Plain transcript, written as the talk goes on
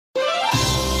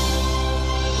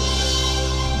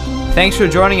Thanks for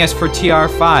joining us for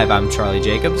TR5. I'm Charlie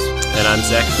Jacobs. And I'm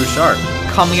Zach Bouchard.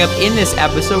 Coming up in this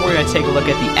episode, we're going to take a look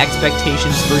at the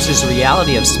expectations versus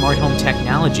reality of smart home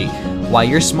technology. Why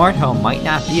your smart home might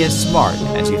not be as smart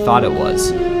as you thought it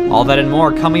was. All that and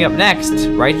more coming up next,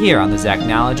 right here on the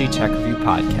Zachnology Tech Review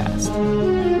Podcast.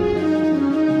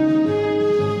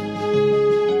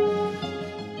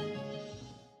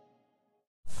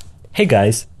 Hey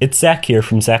guys, it's Zach here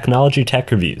from Zachnology Tech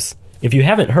Reviews. If you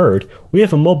haven't heard, we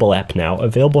have a mobile app now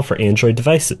available for Android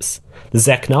devices. The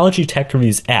Zachnology Tech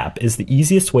Reviews app is the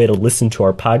easiest way to listen to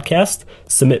our podcast,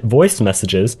 submit voice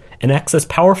messages, and access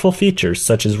powerful features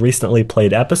such as recently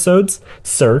played episodes,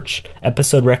 search,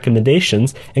 episode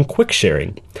recommendations, and quick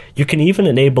sharing. You can even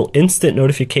enable instant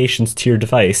notifications to your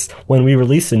device when we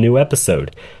release a new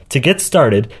episode. To get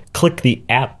started, click the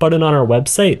app button on our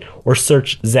website or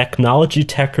search Zachnology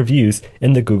Tech Reviews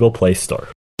in the Google Play Store.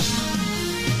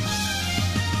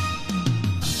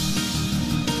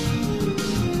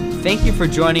 Thank you for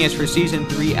joining us for Season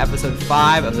 3, Episode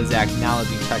 5 of the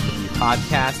Zachnology Tech Review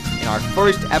Podcast. In our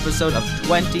first episode of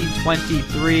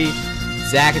 2023.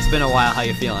 Zach, it's been a while. How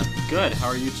you feeling? Good. How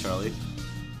are you, Charlie?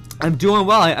 I'm doing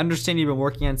well. I understand you've been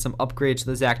working on some upgrades to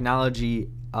the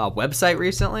Zachnology website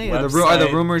recently. Are the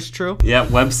rumors true? Yeah,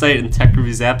 website and Tech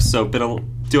Reviews apps. So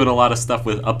been doing a lot of stuff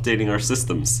with updating our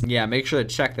systems. Yeah, make sure to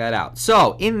check that out.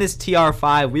 So in this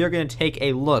TR5, we are going to take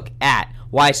a look at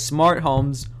why smart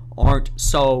homes aren't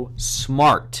so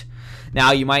smart.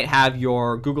 Now, you might have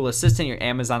your Google Assistant, your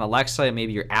Amazon Alexa,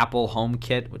 maybe your Apple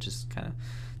HomeKit, which is kind of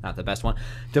not the best one,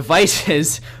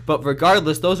 devices, but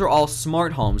regardless, those are all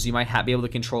smart homes. You might be able to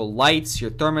control lights, your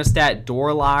thermostat,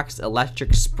 door locks,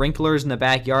 electric sprinklers in the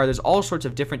backyard. There's all sorts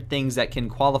of different things that can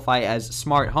qualify as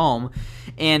smart home.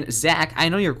 And Zach, I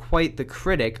know you're quite the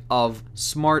critic of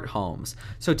smart homes.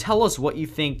 So tell us what you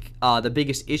think the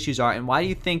biggest issues are, and why do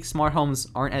you think smart homes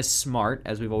aren't as smart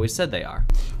as we've always said they are?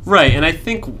 Right, and I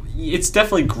think it's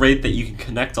definitely great that you can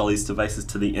connect all these devices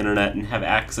to the internet and have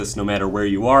access no matter where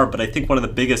you are, but I think one of the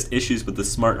biggest issues with the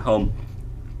smart home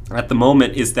at the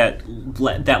moment is that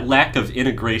lack of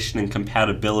integration and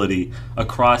compatibility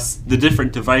across the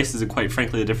different devices and, quite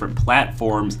frankly, the different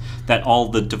platforms that all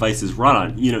the devices run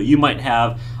on. You know, you might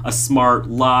have a smart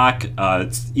lock,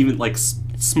 even like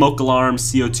smoke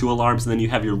alarms, CO2 alarms, and then you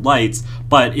have your lights,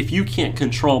 but if you can't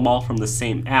control them all from the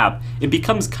same app, it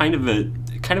becomes kind of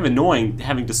annoying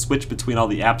having to switch between all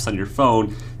the apps on your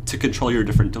phone to control your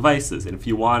different devices. And if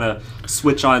you want to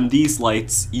switch on these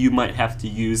lights, you might have to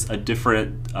use a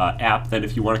different app than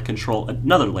if you want to control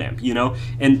another lamp, you know?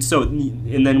 And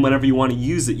then whenever you want to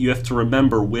use it, you have to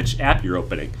remember which app you're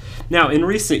opening. Now, in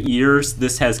recent years,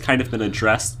 this has kind of been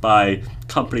addressed by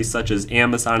companies such as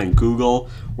Amazon and Google,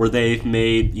 where they've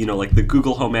made, you know, like the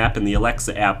Google Home app and the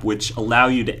Alexa app, which allow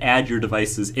you to add your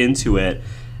devices into it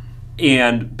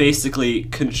and basically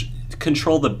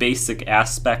control the basic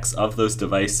aspects of those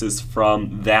devices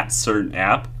from that certain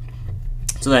app.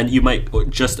 So then you might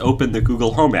just open the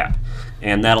Google Home app,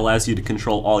 and that allows you to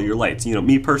control all your lights. You know,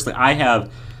 me personally, I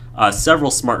have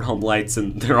several smart home lights,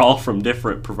 and they're all from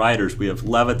different providers. We have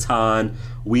Leviton,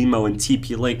 Wemo, and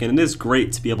TP-Link, and it is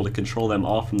great to be able to control them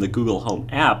all from the Google Home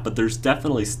app, but there's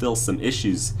definitely still some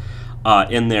issues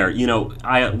in there. You know,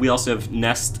 we also have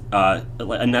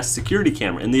a Nest security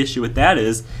camera, and the issue with that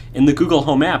is in the Google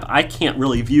Home app, I can't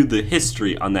really view the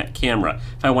history on that camera.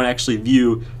 If I want to actually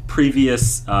view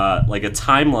previous, like a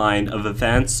timeline of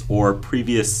events or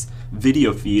previous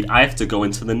video feed, I have to go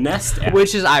into the Nest app.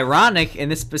 Which is ironic in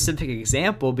this specific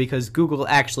example because Google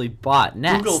actually bought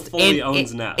Nest. Google fully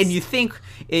owns Nest. And you think,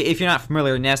 if you're not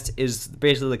familiar, Nest is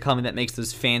basically the company that makes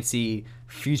those fancy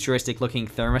futuristic looking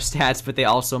thermostats, but they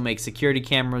also make security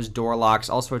cameras, door locks,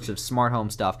 all sorts of smart home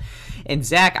stuff. And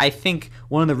Zach, I think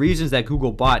one of the reasons that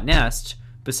Google bought Nest,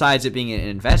 besides it being an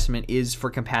investment, is for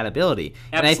compatibility.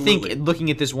 Absolutely. And I think looking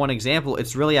at this one example,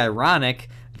 it's really ironic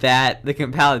that the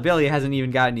compatibility hasn't even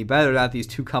gotten any better now that these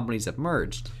two companies have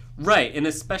merged. Right, and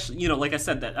especially, you know, like I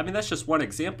said, that's just one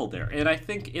example there. And I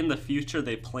think in the future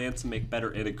they plan to make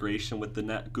better integration with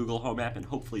the Google Home app and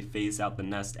hopefully phase out the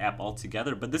Nest app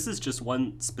altogether. But this is just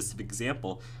one specific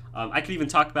example. I could even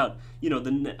talk about, you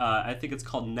know, I think it's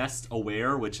called Nest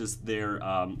Aware, which is their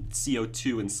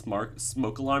CO2 and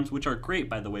smoke alarms, which are great,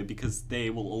 by the way, because they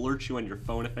will alert you on your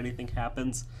phone if anything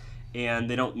happens. And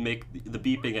they don't make the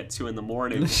beeping at 2 in the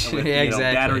morning when yeah,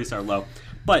 exactly. Batteries are low.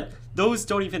 But those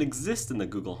don't even exist in the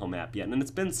Google Home app yet. And it's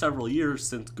been several years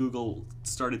since Google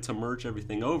started to merge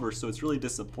everything over, so it's really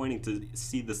disappointing to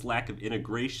see this lack of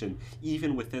integration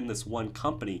even within this one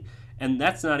company. And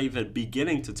that's not even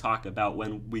beginning to talk about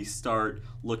when we start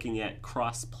looking at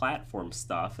cross-platform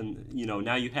stuff. And, you know,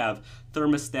 now you have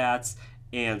thermostats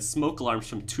and smoke alarms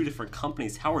from two different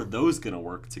companies, how are those going to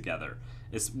work together?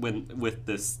 Is when with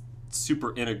this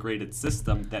super integrated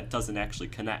system that doesn't actually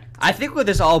connect. I think what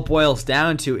this all boils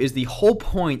down to is the whole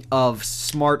point of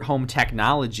smart home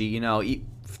technology.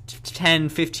 10,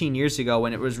 15 years ago,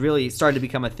 when it was really started to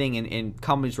become a thing and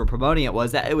companies were promoting it,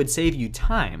 was that it would save you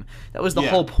time. That was the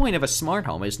whole point of a smart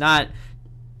home. It's not,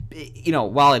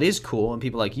 while it is cool and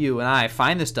people like you and I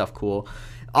find this stuff cool,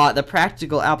 the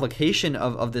practical application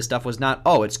of this stuff was not,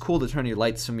 it's cool to turn your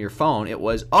lights from your phone. It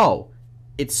was,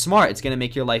 it's smart. It's going to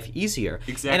make your life easier.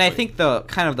 Exactly. And I think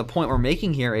the point we're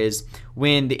making here is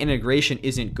when the integration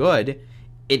isn't good,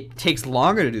 it takes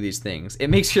longer to do these things. It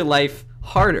makes your life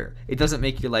harder. It doesn't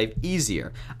make your life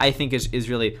easier, I think is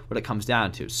really what it comes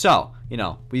down to. So,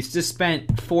 we just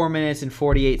spent 4 minutes and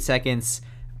 48 seconds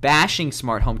bashing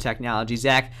smart home technology.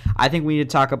 Zach, I think we need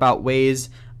to talk about ways,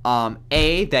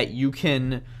 that you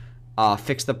can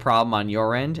fix the problem on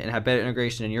your end and have better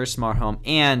integration in your smart home.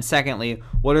 And secondly,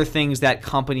 what are things that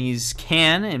companies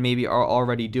can and maybe are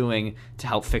already doing to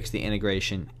help fix the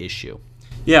integration issue?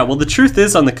 Yeah, well, the truth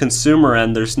is on the consumer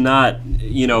end, there's not,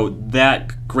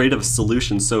 that great of a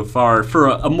solution so far. For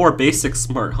a more basic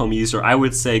smart home user, I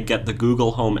would say get the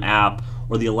Google Home app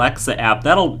or the Alexa app.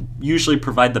 That'll usually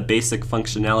provide the basic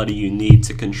functionality you need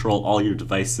to control all your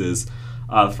devices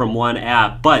from one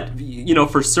app. But,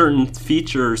 for certain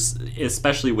features,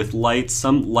 especially with lights,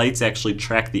 some lights actually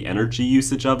track the energy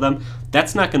usage of them.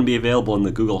 That's not going to be available in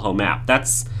the Google Home app.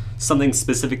 That's something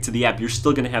specific to the app. You're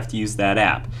still going to have to use that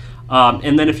app.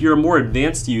 And then if you're a more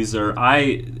advanced user,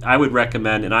 I would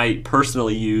recommend, and I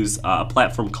personally use a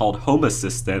platform called Home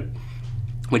Assistant,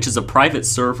 which is a private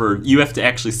server. You have to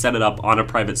actually set it up on a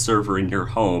private server in your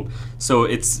home. So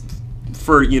it's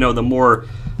for, the more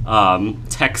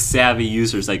tech-savvy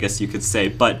users, I guess you could say.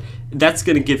 But that's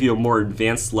going to give you a more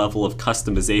advanced level of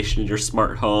customization in your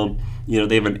smart home.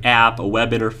 They have an app, a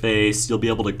web interface. You'll be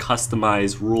able to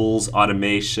customize rules,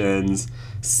 automations,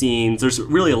 scenes. There's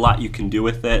really a lot you can do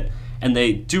with it. And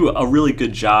they do a really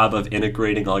good job of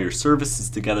integrating all your services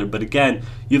together. But again,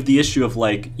 you have the issue of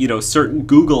certain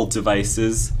Google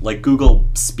devices, like Google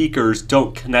speakers,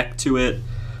 don't connect to it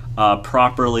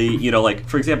properly.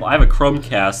 For example, I have a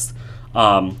Chromecast,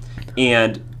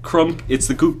 and it's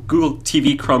the Google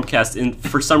TV Chromecast, and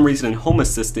for some reason in Home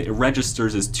Assistant it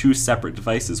registers as two separate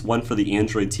devices, one for the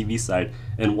Android TV side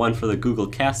and one for the Google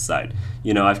Cast side.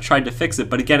 I've tried to fix it,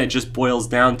 but again, it just boils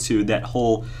down to that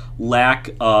whole lack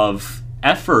of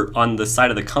effort on the side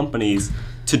of the companies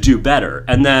to do better.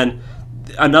 And then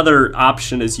another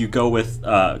option is you go with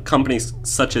companies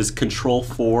such as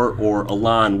Control4 or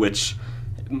Elan, which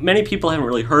many people haven't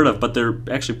really heard of, but they're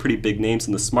actually pretty big names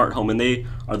in the smart home, and they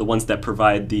are the ones that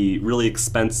provide the really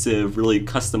expensive, really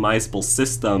customizable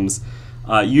systems.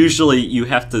 Usually you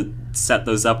have to set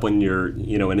those up when you're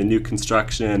in a new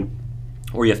construction,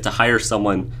 or you have to hire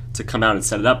someone to come out and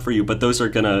set it up for you, but those are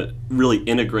going to really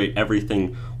integrate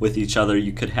everything with each other.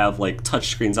 You could have touch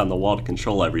screens on the wall to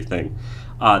control everything.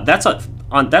 That's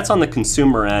on the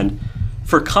consumer end.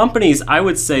 For companies, I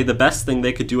would say the best thing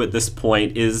they could do at this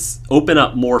point is open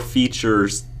up more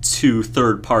features to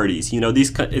third parties.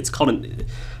 It's called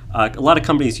a lot of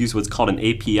companies use what's called an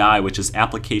API, which is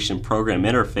Application Program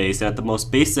Interface. And at the most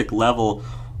basic level,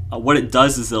 what it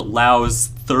does is it allows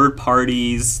third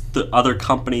parties, the other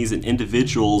companies, and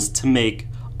individuals to make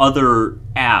other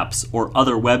apps or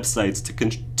other websites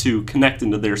to connect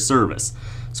into their service.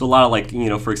 So a lot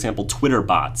of for example, Twitter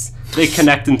bots, they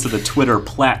connect into the Twitter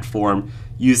platform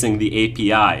using the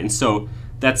API. And so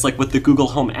that's what the Google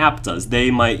Home app does.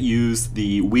 They might use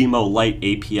the Wemo Lite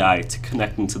API to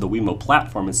connect into the Wemo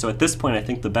platform. And so at this point, I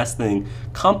think the best thing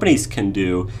companies can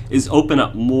do is open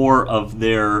up more of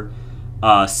their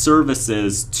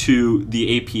services to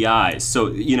the APIs.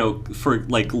 So, for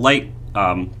light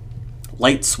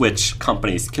switch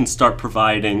companies can start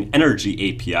providing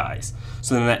energy APIs.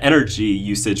 So then that energy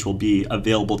usage will be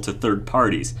available to third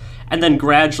parties. And then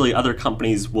gradually other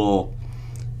companies will,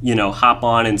 hop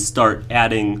on and start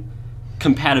adding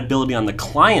compatibility on the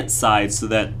client side so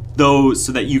that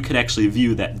you can actually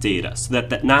view that data. So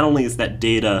that not only is that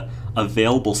data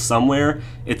available somewhere,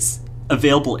 it's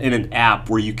available in an app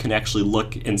where you can actually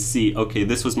look and see, okay,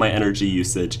 this was my energy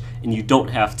usage, and you don't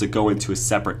have to go into a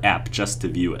separate app just to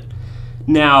view it.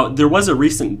 Now, there was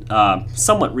a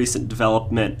somewhat recent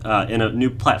development in a new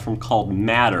platform called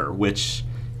Matter, which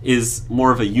is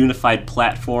more of a unified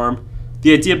platform.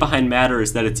 The idea behind Matter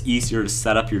is that it's easier to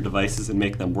set up your devices and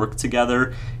make them work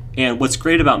together. And what's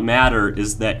great about Matter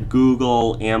is that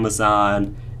Google,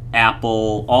 Amazon,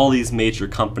 Apple, all these major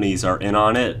companies are in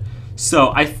on it.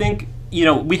 So I think,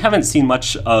 we haven't seen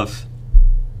much of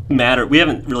Matter, we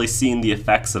haven't really seen the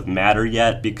effects of Matter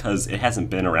yet because it hasn't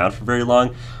been around for very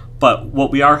long. But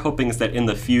what we are hoping is that in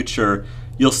the future,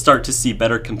 you'll start to see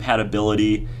better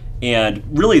compatibility, and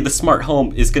really the smart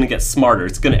home is going to get smarter.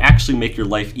 It's going to actually make your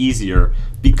life easier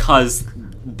because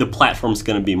the platform's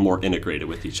going to be more integrated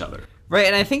with each other. Right,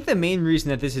 and I think the main reason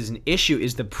that this is an issue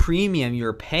is the premium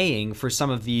you're paying for some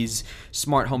of these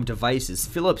smart home devices.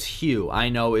 Philips Hue, I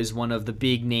know, is one of the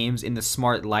big names in the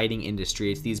smart lighting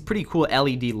industry. It's these pretty cool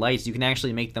LED lights. You can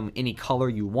actually make them any color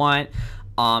you want,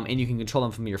 and you can control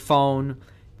them from your phone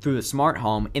through the smart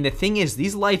home. And the thing is,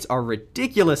 these lights are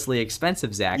ridiculously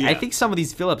expensive, Zach. Yeah. I think some of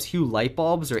these Philips Hue light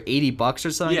bulbs are $80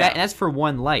 or something Yeah. like that, and that's for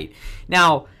one light.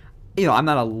 Now, I'm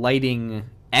not a lighting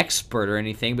expert or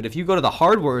anything, but if you go to the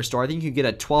hardware store, I think you could get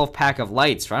a 12-pack of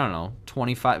lights for, I don't know,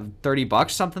 $25-$30,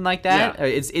 something like that. Yeah.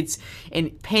 It's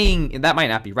and paying, that might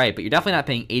not be right, but you're definitely not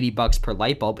paying $80 per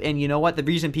light bulb. And you know what? The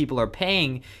reason people are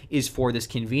paying is for this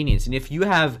convenience. And if you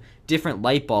have different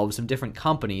light bulbs from different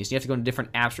companies, you have to go into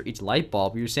different apps for each light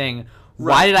bulb, you're saying,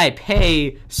 why did I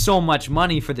pay so much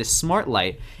money for this smart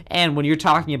light? And when you're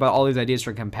talking about all these ideas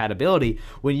for compatibility,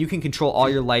 when you can control all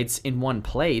your lights in one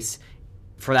place,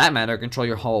 for that matter, control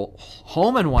your whole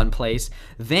home in one place,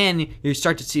 then you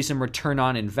start to see some return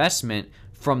on investment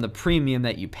from the premium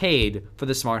that you paid for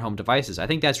the smart home devices. I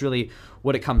think that's really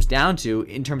what it comes down to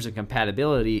in terms of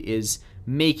compatibility, is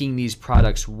making these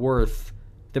products worth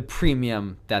the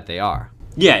premium that they are.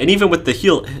 Yeah, and even with the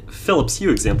Philips Hue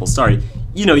example,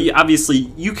 obviously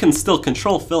you can still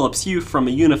control Philips Hue from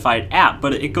a unified app,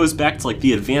 but it goes back to like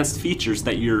the advanced features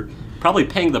that you're probably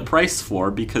paying the price for,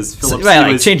 because Philips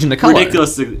Hue is changing the color.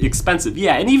 Ridiculously expensive.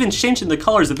 Yeah, and even changing the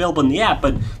colors available in the app,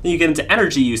 but then you get into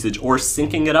energy usage or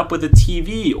syncing it up with a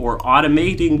TV or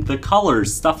automating the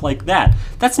colors, stuff like that.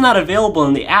 That's not available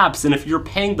in the apps, and if you're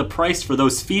paying the price for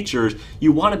those features,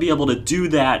 you want to be able to do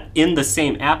that in the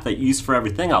same app that you use for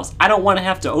everything else. I don't want to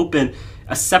have to open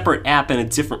a separate app in a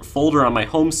different folder on my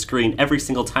home screen every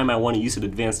single time I want to use an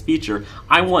advanced feature.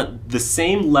 I want the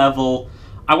same level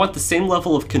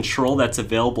of control that's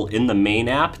available in the main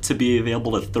app to be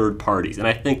available to third parties. And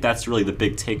I think that's really the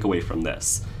big takeaway from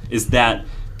this, is that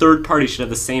third parties should have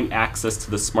the same access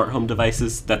to the smart home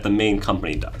devices that the main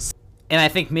company does. And I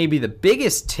think maybe the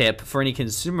biggest tip for any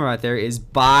consumer out there is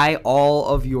buy all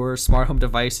of your smart home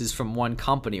devices from one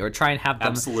company, or try and have them,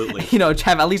 Absolutely.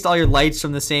 Have at least all your lights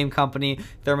from the same company,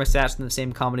 thermostats from the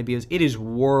same company, because it is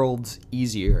worlds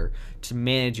easier to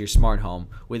manage your smart home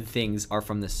when things are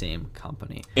from the same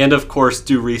company. And of course,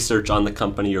 do research on the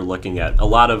company you're looking at. A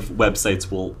lot of websites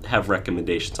will have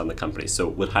recommendations on the company, so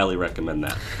would highly recommend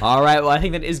that. All right, well, I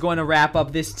think that is going to wrap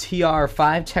up this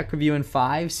TR5 Tech Review in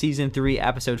 5, Season 3,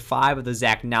 Episode 5 of the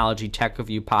Zachnology Tech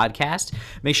Review podcast.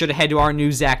 Make sure to head to our new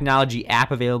Zachnology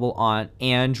app available on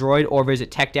Android, or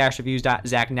visit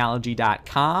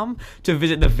tech-reviews.zachnology.com to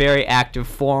visit the very active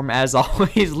forum. As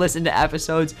always, listen to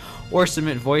episodes or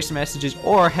submit voice messages,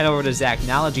 or head over to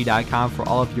zachnology.com for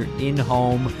all of your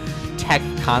in-home tech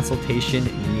consultation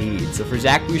needs. So for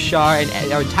Zach Bouchard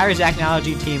and our entire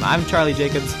Zachnology team, I'm Charlie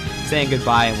Jacobs saying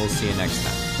goodbye, and we'll see you next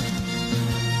time.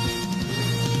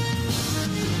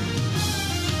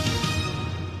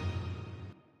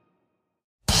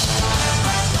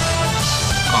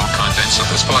 All contents of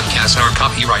this podcast are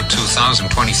copyright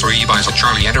 2023 by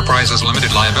Charlie Enterprises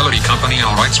Limited Liability Company,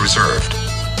 all rights reserved.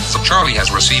 Charlie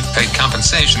has received paid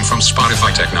compensation from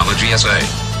Spotify Technology SA.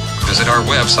 Visit our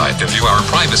website to view our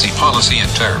privacy policy and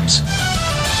terms.